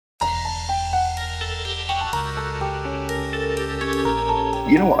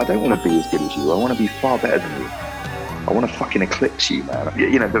you know what? I don't want to be as good as you. I want to be far better than you. I want to fucking eclipse you, man.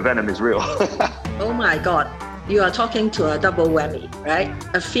 You know, the venom is real. Oh my God. You are talking to a double whammy, right?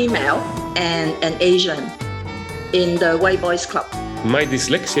 A female and an Asian in the White Boys Club. My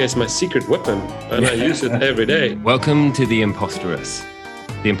dyslexia is my secret weapon, and I use it every day. Welcome to The Imposterous.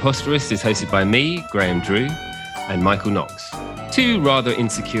 The Imposterous is hosted by me, Graham Drew, and Michael Knox. Two rather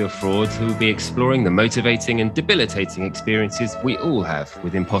insecure frauds who will be exploring the motivating and debilitating experiences we all have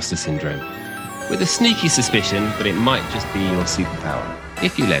with imposter syndrome, with a sneaky suspicion that it might just be your superpower,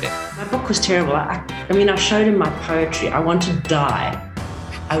 if you let it. My book was terrible. I showed him my poetry. I want to die.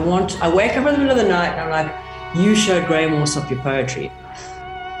 I wake up in the middle of the night and I'm like, you showed Graham Allsop your poetry.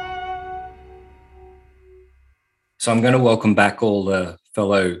 So I'm going to welcome back all the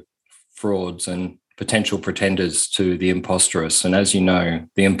fellow frauds and potential pretenders to The Imposterous. And as you know,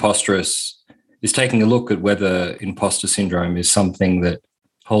 The Imposterous is taking a look at whether imposter syndrome is something that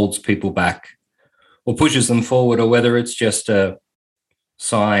holds people back or pushes them forward, or whether it's just a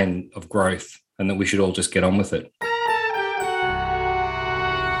sign of growth and that we should all just get on with it.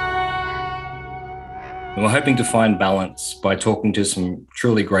 And we're hoping to find balance by talking to some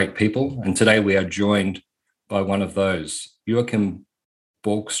truly great people. And today we are joined by one of those, Joachim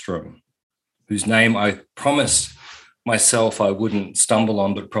Borgstrom, whose name I promised myself I wouldn't stumble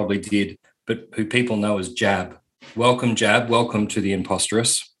on, but probably did, but who people know as Jab. Welcome, Jab. Welcome to The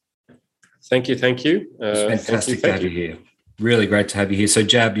Imposterous. Thank you. It's fantastic to have you here. Really great to have you here. So,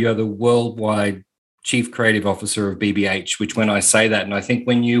 Jab, you are the worldwide Chief Creative Officer of BBH, which when I say that, and I think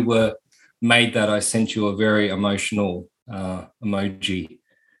when you were made that, I sent you a very emotional emoji,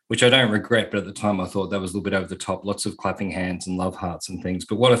 which I don't regret, but at the time I thought that was a little bit over the top, lots of clapping hands and love hearts and things.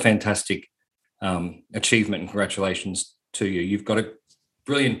 But what a fantastic achievement, and congratulations to you. You've got a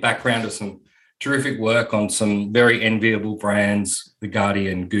brilliant background of some terrific work on some very enviable brands, The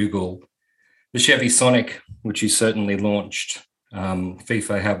Guardian, Google, the Chevy Sonic, which you certainly launched,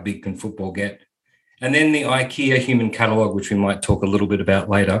 FIFA, How Big Can Football Get? And then the IKEA Human Catalogue, which we might talk a little bit about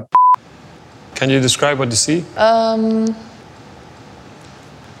later. Can you describe what you see? I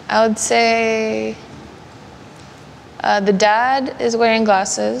would say the dad is wearing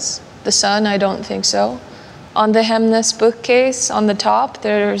glasses. The son, I don't think so. On the Hemnes bookcase on the top,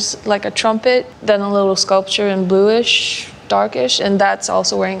 there's like a trumpet, then a little sculpture in bluish, darkish, and that's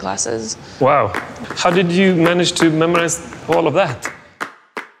also wearing glasses. Wow. How did you manage to memorize all of that?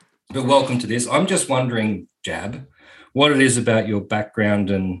 But welcome to this. I'm just wondering, Jab, what it is about your background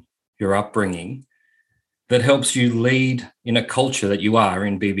and your upbringing that helps you lead in a culture that you are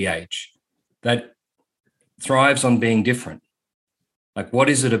in BBH that thrives on being different. Like, what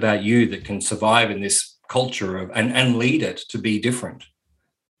is it about you that can survive in this culture of and lead it to be different?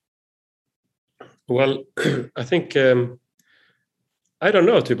 Well, I think, I don't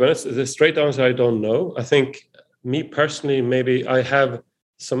know, to be honest. The straight answer, I don't know. I think me personally, maybe I have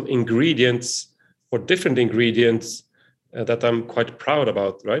some ingredients or different ingredients that I'm quite proud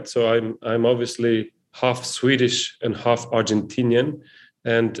about, right? So I'm obviously half Swedish and half Argentinian.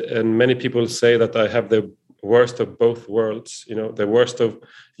 And many people say that I have the worst of both worlds, you know, the worst of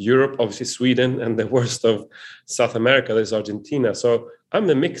Europe, obviously Sweden, and the worst of South America, there's Argentina. So I'm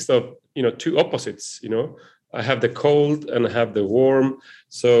a mix of, you know, two opposites, you know. I have the cold and I have the warm.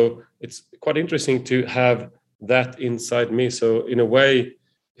 So it's quite interesting to have that inside me. So in a way,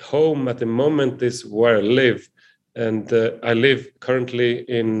 home at the moment is where I live. And I live currently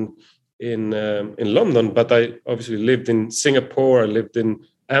in London, but I obviously lived in Singapore, I lived in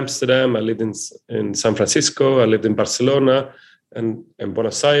Amsterdam, I lived in San Francisco, I lived in Barcelona and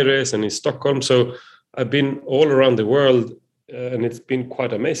Buenos Aires and in Stockholm. So I've been all around the world and it's been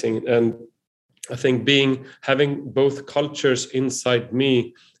quite amazing. And I think having both cultures inside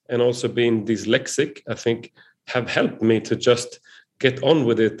me and also being dyslexic, I think have helped me to just get on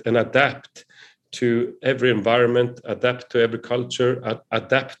with it and adapt to every environment, adapt to every culture,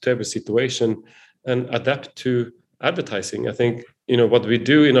 adapt to every situation, and adapt to advertising. I think, you know, what we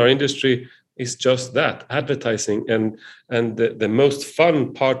do in our industry is just that, advertising. And the most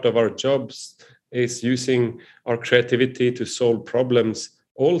fun part of our jobs is using our creativity to solve problems,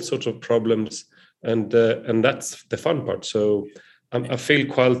 all sorts of problems. And that's the fun part. So I feel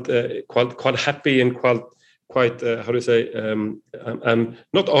quite happy and quite how do you say? I'm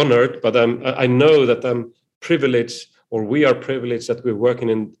not honored, but I know that I'm privileged, or we are privileged that we're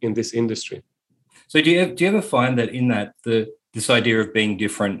working in this industry. So do you ever find that in that this idea of being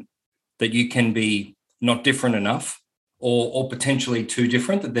different, that you can be not different enough, or potentially too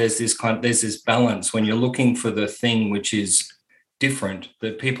different? That there's this balance when you're looking for the thing which is different,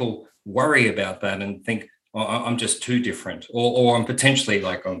 that people worry about that and think, or I'm just too different, or I'm potentially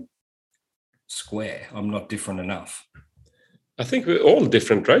like I'm square. I'm not different enough. I think we're all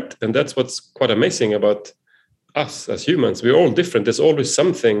different, right? And that's what's quite amazing about us as humans. We're all different. There's always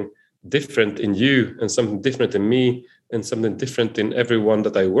something different in you and something different in me and something different in everyone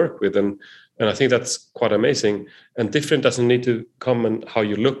that I work with. And I think that's quite amazing. And different doesn't need to come in how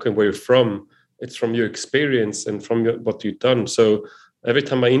you look and where you're from. It's from your experience and from what you've done. So every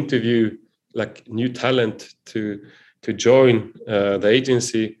time I interview like new talent to join the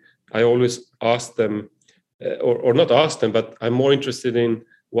agency, I always ask them, or not ask them, but I'm more interested in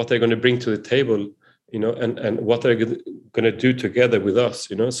what they're going to bring to the table, and what they're going to do together with us,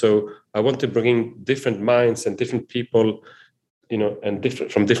 So I want to bring in different minds and different people,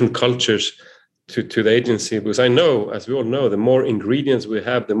 and from different cultures to the agency, because I know, as we all know, the more ingredients we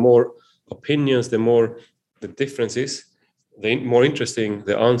have, the more opinions, the more the differences, the more interesting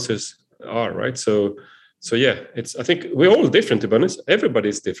the answers are, right? So yeah, I think we're all different, to be honest.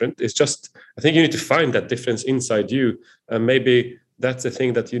 Everybody's different. It's just, I think you need to find that difference inside you. And maybe that's the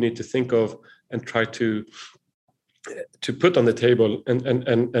thing that you need to think of and try to put on the table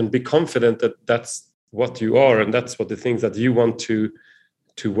and be confident that that's what you are. And that's what the things that you want to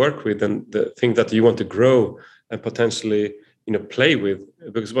work with and the thing that you want to grow and potentially, play with.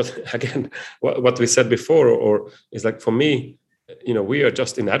 Because what we said before, or is like, for me, we are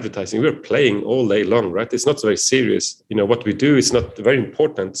just in advertising. We're playing all day long, right? It's not very serious. What we do is not very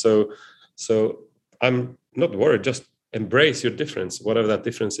important. So I'm not worried. Just embrace your difference, whatever that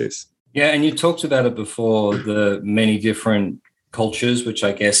difference is. Yeah, and you talked about it before, the many different cultures, which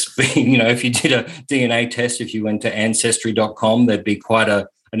I guess, if you did a DNA test, if you went to ancestry.com, there'd be quite an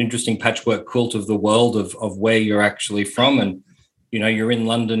interesting patchwork quilt of the world of where you're actually from. And, you're in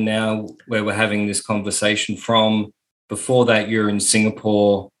London now, where we're having this conversation from. Before that, you're in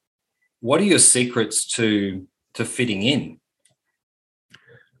Singapore. What are your secrets to fitting in?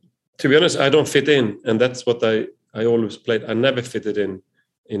 To be honest, I don't fit in. And that's what I always played. I never fitted in,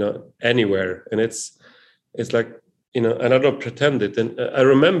 anywhere. And it's like, and I don't pretend it. And I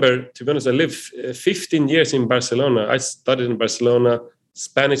remember, to be honest, I lived 15 years in Barcelona. I studied in Barcelona.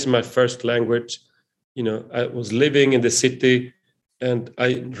 Spanish is my first language. I was living in the city. And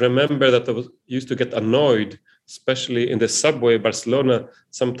I remember that I used to get annoyed, especially in the subway of Barcelona.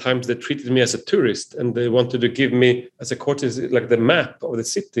 Sometimes they treated me as a tourist and they wanted to give me, as a courtesy, like the map of the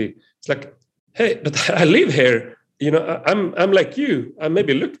city. It's like, hey, but I live here. I'm like you. I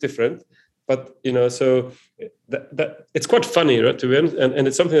maybe look different, but, so that it's quite funny, right, to be honest. And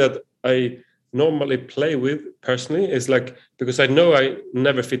it's something that I normally play with personally, is like, because I know I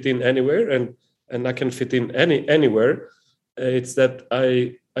never fit in anywhere and I can fit in anywhere. It's that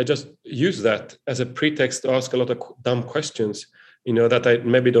I just use that as a pretext to ask a lot of dumb questions, that I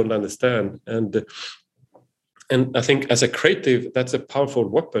maybe don't understand. And I think as a creative, that's a powerful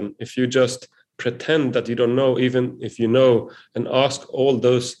weapon. If you just pretend that you don't know, even if you know, and ask all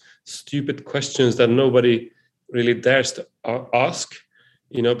those stupid questions that nobody really dares to ask,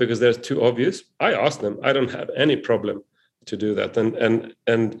 because they're too obvious. I ask them. I don't have any problem to do that. And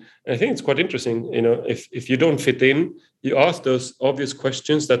I think it's quite interesting, if you don't fit in, you ask those obvious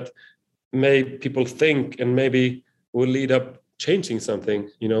questions that make people think and maybe will lead up changing something,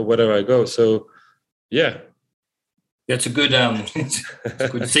 wherever I go. So, yeah. It's a good it's a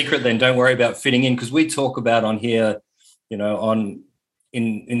good secret then. Don't worry about fitting in, because we talk about on here,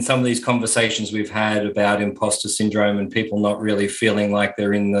 in some of these conversations we've had about imposter syndrome and people not really feeling like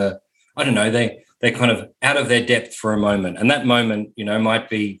they're in the, I don't know, they're kind of out of their depth for a moment. And that moment, might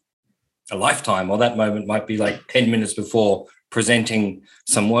be a lifetime, or that moment might be like 10 minutes before presenting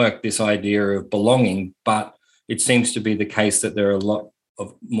some work, this idea of belonging. But it seems to be the case that there are a lot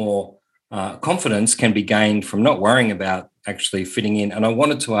of more confidence can be gained from not worrying about actually fitting in. And I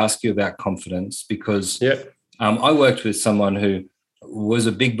wanted to ask you about confidence, because I worked with someone who was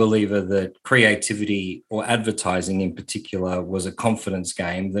a big believer that creativity, or advertising in particular, was a confidence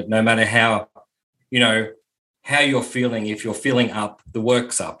game, that no matter how you're feeling, if you're feeling up, the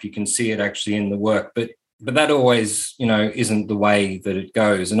work's up. You can see it actually in the work. But that always, isn't the way that it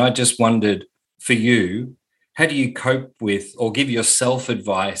goes. And I just wondered, for you, how do you cope with, or give yourself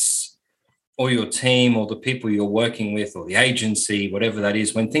advice, or your team, or the people you're working with, or the agency, whatever that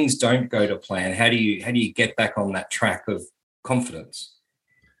is, when things don't go to plan? How do you get back on that track of confidence?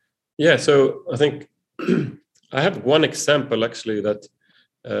 Yeah, so I think I have one example actually that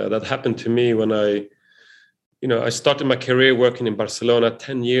happened to me when I started my career working in Barcelona.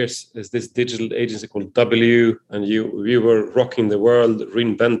 10 years as this digital agency called W, and we were rocking the world,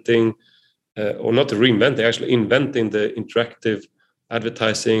 reinventing, or not reinventing, actually inventing the interactive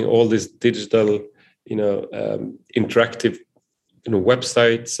advertising, all these digital interactive,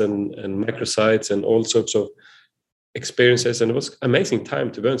 websites and microsites and all sorts of experiences. And it was amazing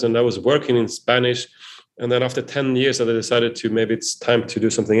time, to be honest. And I was working in Spanish. And then after 10 years, I decided to maybe it's time to do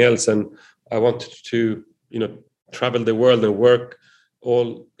something else. And I wanted to, travel the world and work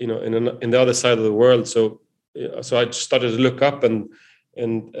all, in the other side of the world. So I started to look up and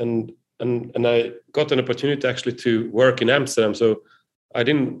I got an opportunity actually to work in Amsterdam. So I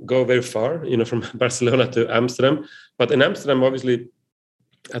didn't go very far, from Barcelona to Amsterdam. But in Amsterdam, obviously,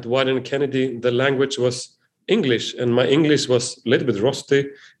 at Wieden Kennedy, the language was English, and my English was a little bit rusty.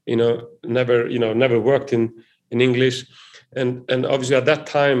 Never worked in English, and obviously at that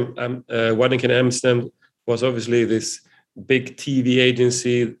time, Wieden Kennedy Amsterdam was obviously this big TV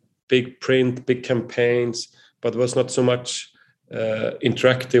agency, big print, big campaigns, but was not so much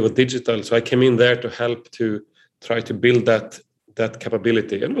interactive or digital. So I came in there to help to try to build that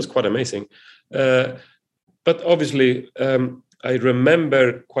capability, and it was quite amazing. But obviously, I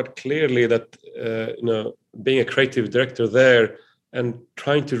remember quite clearly that being a creative director there and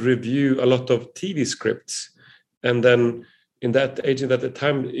trying to review a lot of TV scripts, and then in that agent at the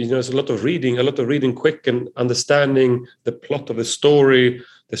time, there's a lot of reading quick and understanding the plot of the story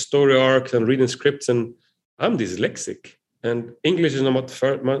arc, and reading scripts. And I'm dyslexic, and English is not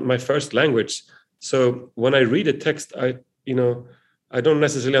my first language. So when I read a text, I don't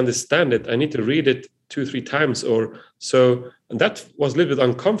necessarily understand it. I need to read it 2-3 times or so. And that was a little bit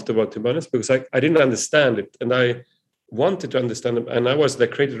uncomfortable, to be honest, because I didn't understand it. And I wanted to understand it. And I was the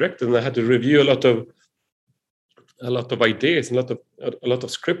creative director, and I had to review a lot of ideas and a lot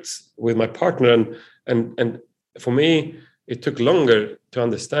of scripts with my partner. And for me, it took longer to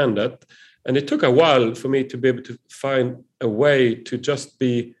understand that. And it took a while for me to be able to find a way to just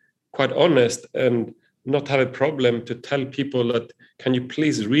be quite honest and not have a problem to tell people that, can you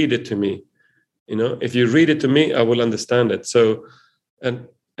please read it to me? If you read it to me, I will understand it. So, and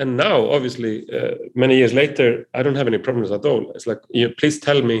now, obviously, many years later, I don't have any problems at all. It's like, please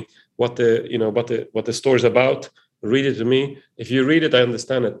tell me what the story is about. Read it to me. If you read it, I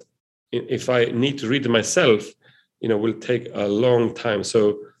understand it. If I need to read it myself, will take a long time.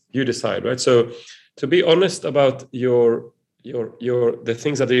 So you decide, right? So to be honest about the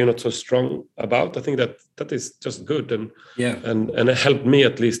things that you're not so strong about, I think that is just good, and it helped me,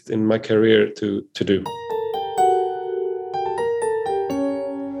 at least in my career, to do.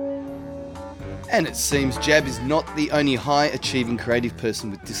 And it seems Jab is not the only high-achieving creative person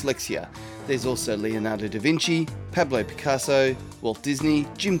with dyslexia. There's also Leonardo da Vinci, Pablo Picasso, Walt Disney,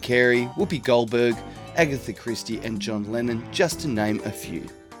 Jim Carrey, Whoopi Goldberg, Agatha Christie and John Lennon, just to name a few.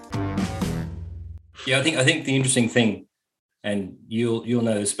 Yeah, I think the interesting thing, and you'll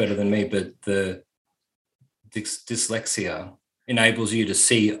know this better than me, but the dyslexia enables you to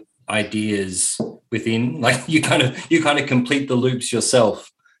see ideas within, like you kind of complete the loops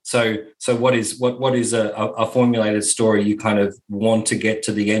yourself. So what is a formulated story? You kind of want to get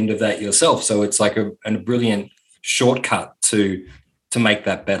to the end of that yourself. So it's like a brilliant shortcut to make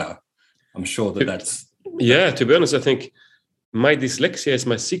that better. I'm sure that's. Yeah, to be honest, I think my dyslexia is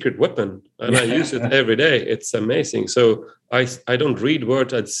my secret weapon, and I use it every day. It's amazing. So I don't read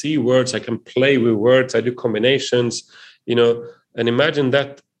words, I see words, I can play with words, I do combinations, and imagine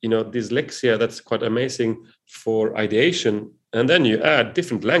that, dyslexia, that's quite amazing for ideation. And then you add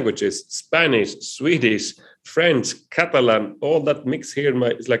different languages, Spanish, Swedish, French, Catalan, all that mix here.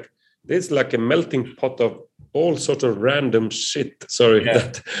 It's like, there's like a melting pot of all sorts of random shit,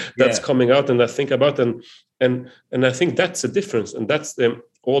 that's coming out, and I think about, and I think that's the difference, and that's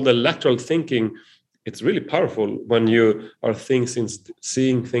all the lateral thinking. It's really powerful when you are seeing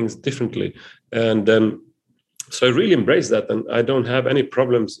things differently, and so I really embrace that, and I don't have any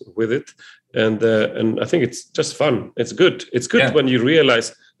problems with it, and I think it's just fun. It's good. It's good when you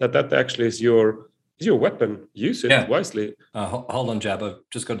realize that actually is your weapon. Use it wisely. Hold on, Jab. I've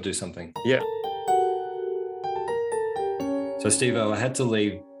just got to do something. Yeah. So, Steve-O, I had to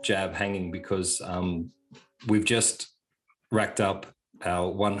leave Jab hanging because we've just racked up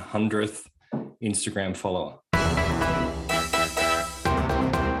our 100th Instagram follower.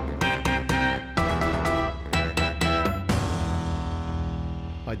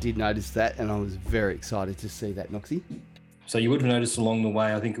 I did notice that, and I was very excited to see that, Noxie. So you would have noticed along the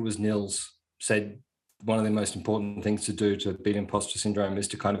way, I think it was Nils said one of the most important things to do to beat imposter syndrome is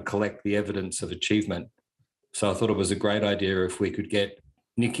to kind of collect the evidence of achievement. So I thought it was a great idea if we could get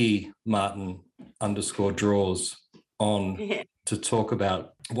Nikki Martin _draws on to talk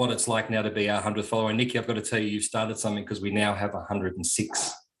about what it's like now to be our 100th follower. And Nikki, I've got to tell you, you've started something because we now have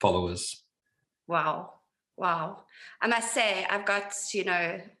 106 followers. Wow. I must say, I've got,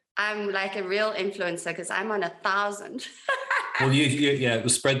 I'm like a real influencer because I'm on 1,000. Well, we'll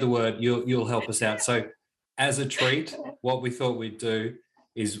spread the word. You'll help us out. So, as a treat, what we thought we'd do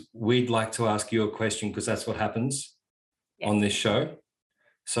is we'd like to ask you a question because that's what happens on this show.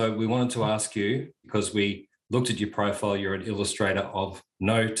 So we wanted to ask you, because we looked at your profile, you're an illustrator of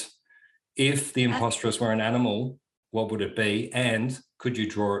note. If the imposteress were an animal, what would it be? And could you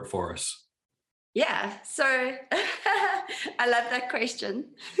draw it for us? Yeah, so I love that question.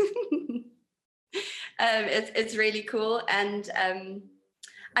 It's really cool. And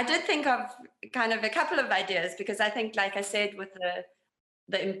I did think of kind of a couple of ideas because I think, like I said, with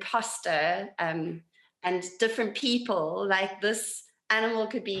the imposter and different people, like this animal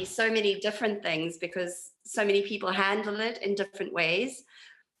could be so many different things because so many people handle it in different ways.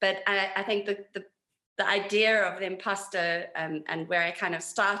 But I think the idea of the imposter and where I kind of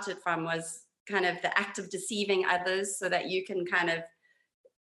started from was kind of the act of deceiving others so that you can kind of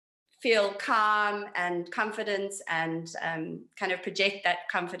feel calm and confidence and kind of project that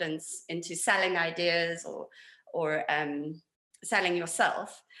confidence into selling ideas or selling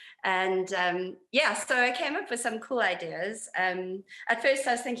yourself. And so I came up with some cool ideas. At first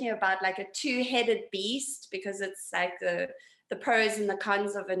I was thinking about like a two-headed beast because it's like the pros and the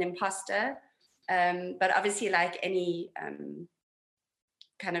cons of an imposter. But obviously, like any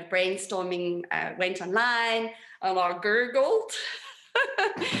kind of brainstorming, went online and I Googled.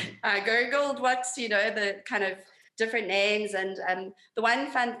 I Googled what's, the kind of different names. And the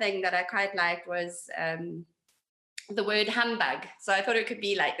one fun thing that I quite liked was the word humbug. So I thought it could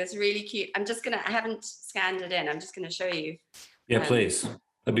be like this really cute. I haven't scanned it in. I'm just going to show you. Yeah, please.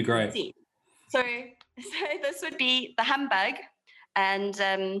 That'd be great. See. So this would be the humbug. And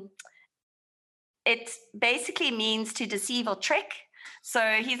it basically means to deceive or trick.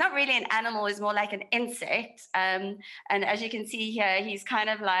 So he's not really an animal, he's more like an insect. And as you can see here, he's kind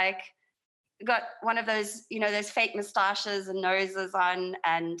of like got one of those, those fake moustaches and noses on.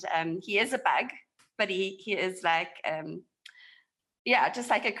 And he is a bug, but he is like, just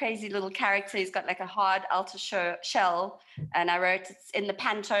like a crazy little character. He's got like a hard outer shell. And I wrote it's in the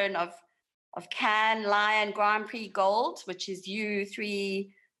Pantone of Cannes Lion Grand Prix Gold, which is U30504.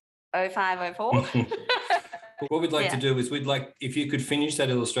 What we'd like to do is if you could finish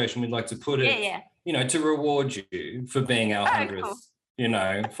that illustration, we'd like to put it, to reward you for being our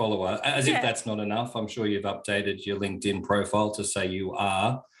 100th, follower. As if that's not enough, I'm sure you've updated your LinkedIn profile to say you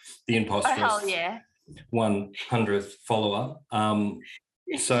are the imposterous 100th follower.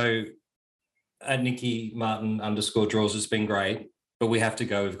 So at Nikki Martin _draws, it's been great, but we have to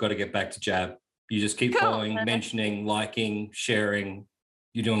go. We've got to get back to Jab. You just keep following, mentioning, liking, sharing.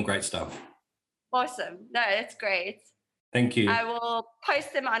 You're doing great stuff. Awesome. No, it's great. Thank you. I will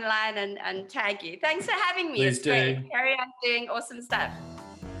post them online and tag you. Thanks for having me. Please it's great. Carry on doing awesome stuff.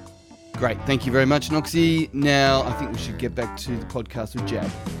 Great. Thank you very much, Noxie. Now, I think we should get back to the podcast with Jab.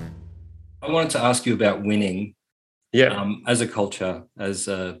 I wanted to ask you about winning. Yeah. As a culture, as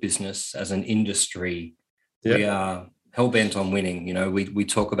a business, as an industry, we are hell-bent on winning. We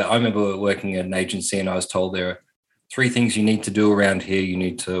talk about, I remember working at an agency and I was told there are 3 things you need to do around here. You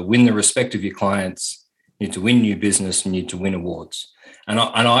need to win the respect of your clients, you need to win new business, and you need to win awards. And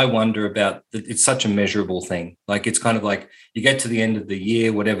I wonder about, it's such a measurable thing. Like, it's kind of like you get to the end of the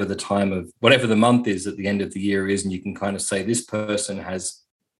year, whatever the month is at the end of the year is, and you can kind of say this person has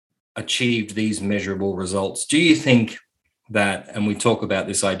achieved these measurable results. Do you think that, and we talk about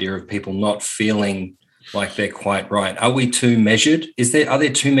this idea of people not feeling like they're quite right, are we too measured? Are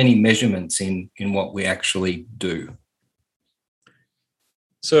there too many measurements in what we actually do?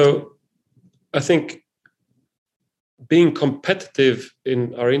 So I think being competitive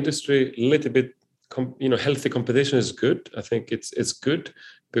in our industry, a little bit, healthy competition is good. I think it's good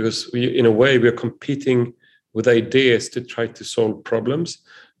because in a way, we're competing with ideas to try to solve problems.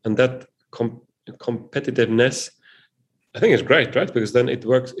 And that competitiveness, I think is great, right? Because then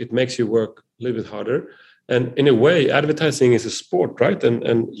it makes you work a little bit harder. And in a way, advertising is a sport, right?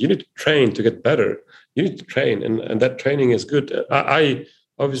 And you need to train to get better. You need to train, and that training is good. I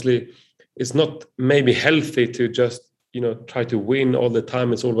obviously, it's not maybe healthy to just, try to win all the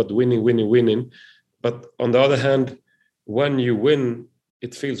time. It's all about winning. But on the other hand, when you win,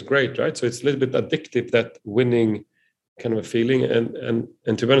 it feels great, right? So it's a little bit addictive, that winning kind of a feeling. And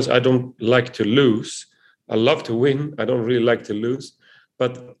to be honest, I don't like to lose. I love to win. I don't really like to lose.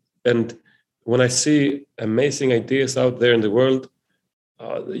 And when I see amazing ideas out there in the world,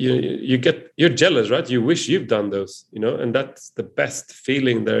 you're jealous, right? You wish you've done those, and that's the best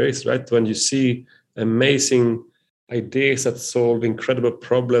feeling there is, right? When you see amazing ideas that solve incredible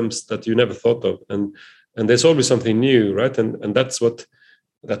problems that you never thought of, and there's always something new, right? And that's what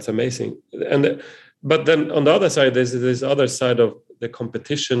that's amazing. But then on the other side, there's this other side of the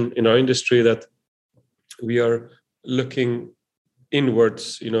competition in our industry, that we are looking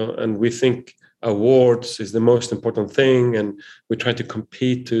inwards, and we think awards is the most important thing, and we try to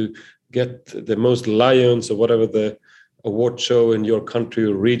compete to get the most lions or whatever the award show in your country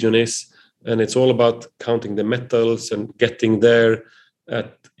or region is, and it's all about counting the medals and getting there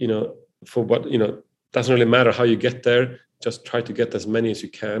at, for what, doesn't really matter how you get there, just try to get as many as you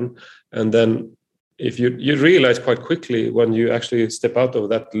can. And then if you realize quite quickly when you actually step out of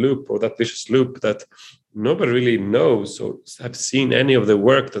that loop or that vicious loop, that nobody really knows or have seen any of the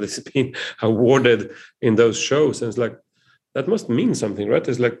work that has been awarded in those shows. And it's like, that must mean something, right?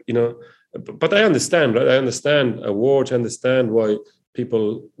 It's like, but I understand, right? I understand awards. I understand why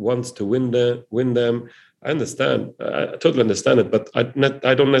people want to win them. I understand. I totally understand it, but I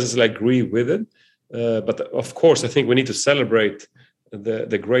don't necessarily agree with it. But of course, I think we need to celebrate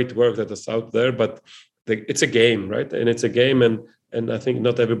the great work that is out there. But it's a game, right? And it's a game, and I think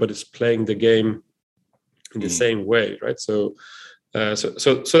not everybody's playing the game in the same way, right? So that's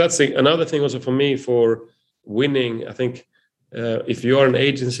another thing also for me for winning. I think if you are an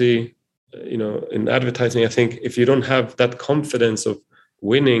agency, in advertising, I think if you don't have that confidence of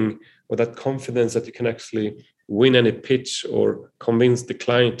winning, or that confidence that you can actually win any pitch or convince the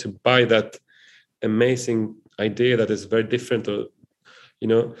client to buy that amazing idea that is very different, or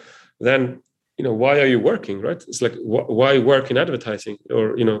then why are you working, right? It's like, why work in advertising,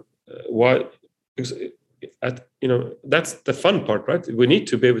 or why? Because that's the fun part, right? We need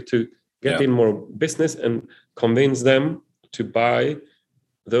to be able to get in more business and convince them to buy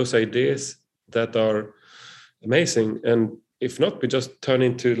those ideas that are amazing. And if not, we just turn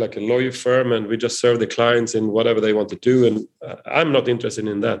into like a lawyer firm and we just serve the clients in whatever they want to do. And I'm not interested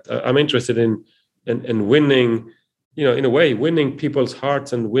in that. I'm interested in winning, in a way, winning people's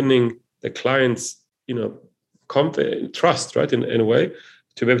hearts and winning the clients, trust, right? In a way,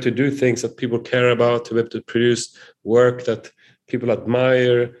 to be able to do things that people care about, to be able to produce work that people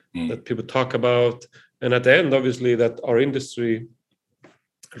admire, that people talk about. And at the end, obviously, that our industry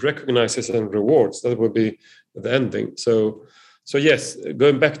recognizes and rewards. That would be the ending. So yes,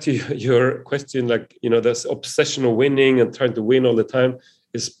 going back to your question, like, this obsession of winning and trying to win all the time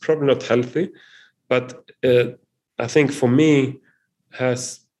is probably not healthy. But I think for me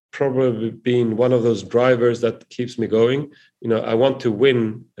has probably been one of those drivers that keeps me going. I want to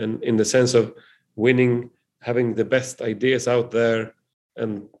win, and in the sense of winning, having the best ideas out there.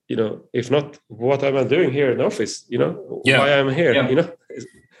 And, if not, what am I doing here in the office? Why I'm here,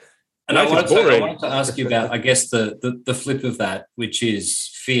 And I wanted to ask you about, I guess, the flip of that, which is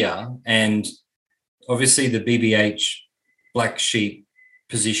fear. And obviously the BBH black sheep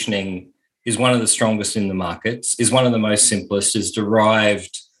positioning is one of the strongest in the markets, is one of the most simplest, is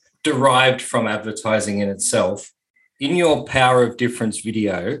derived from advertising in itself. In your Power of Difference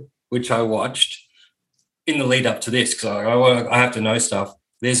video, which I watched in the lead up to this, because I have to know stuff,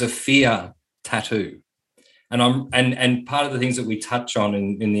 there's a fear tattoo. And part of the things that we touch on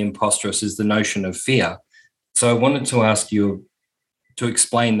in the Imposteress is the notion of fear. So I wanted to ask you to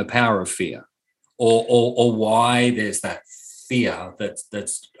explain the power of fear, or why there's that fear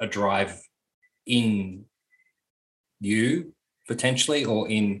that's a drive in you potentially, or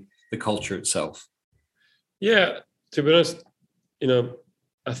in the culture itself. Yeah, to be honest,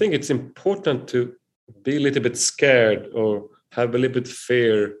 I think it's important to be a little bit scared or have a little bit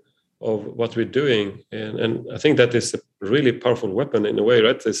fear of what we're doing, and I think that is a really powerful weapon in a way,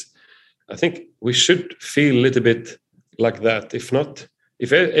 right? I think we should feel a little bit like that. If not,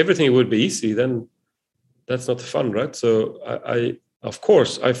 if everything would be easy, then that's not fun, right? So I of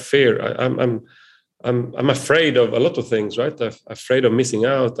course I fear. I'm afraid of a lot of things, right? I'm afraid of missing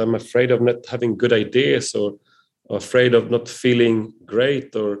out. I'm afraid of not having good ideas, or afraid of not feeling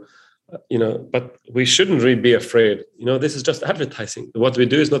great, or but we shouldn't really be afraid. This is just advertising. What we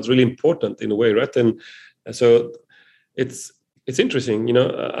do is not really important in a way, right? And so it's interesting.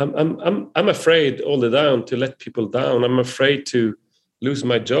 I'm afraid all the time to let people down. I'm afraid to lose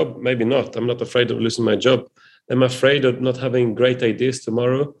my job. Maybe not. I'm not afraid of losing my job. I'm afraid of not having great ideas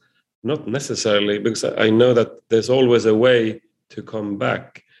tomorrow. Not necessarily, because I know that there's always a way to come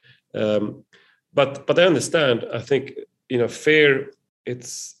back. But I understand. I think fear.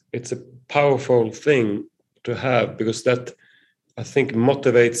 It's a powerful thing to have, because that, I think,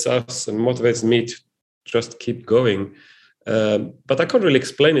 motivates us and motivates me to just keep going. But I can't really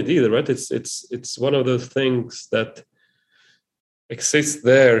explain it either, right? It's one of those things that exists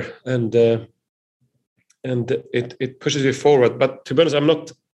there, and it pushes you forward. But to be honest, I'm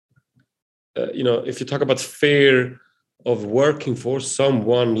not. If you talk about fear of working for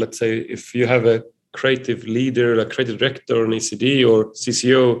someone. Let's say if you have a creative leader, a creative director, an ECD or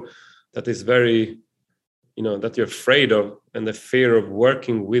CCO that is very, that you're afraid of, and the fear of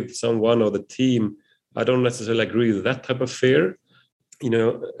working with someone or the team, I don't necessarily agree with that type of fear.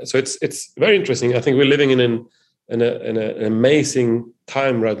 So it's very interesting. I think we're living in an amazing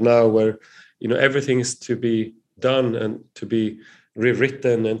time right now where everything is to be done and to be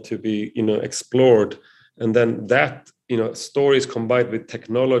rewritten and to be explored, and then that stories combined with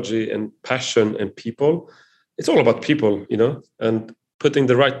technology and passion and people. It's all about people, and putting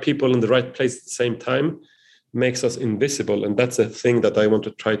the right people in the right place at the same time makes us invisible, and that's a thing that I want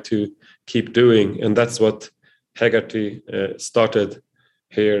to try to keep doing, and that's what Haggerty started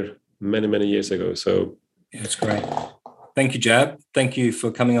here many years ago. So that's great. Thank you, Jab. Thank you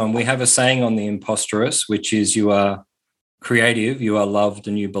for coming on. We have a saying on the Imposterous, which is you are creative, you are loved,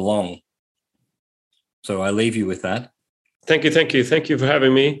 and you belong. So I leave you with that. Thank you for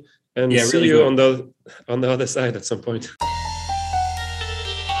having me, and see really you on the other side at some point.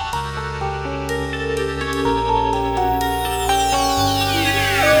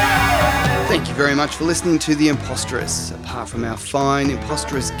 Thank you very much for listening to The Imposterous. Apart from our fine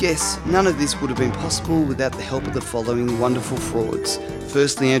Imposterous guests, none of this would have been possible without the help of the following wonderful frauds.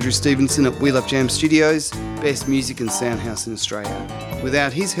 Firstly, Andrew Stevenson at We Love Jam Studios, best music and sound house in Australia.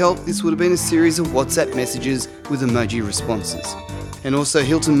 Without his help, this would have been a series of WhatsApp messages with emoji responses. And also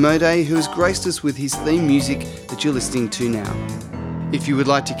Hilton Moday, who has graced us with his theme music that you're listening to now. If you would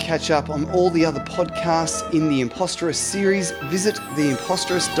like to catch up on all the other podcasts in the Imposterous series, visit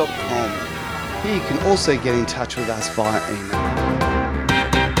theimposterous.com. Here you can also get in touch with us via email.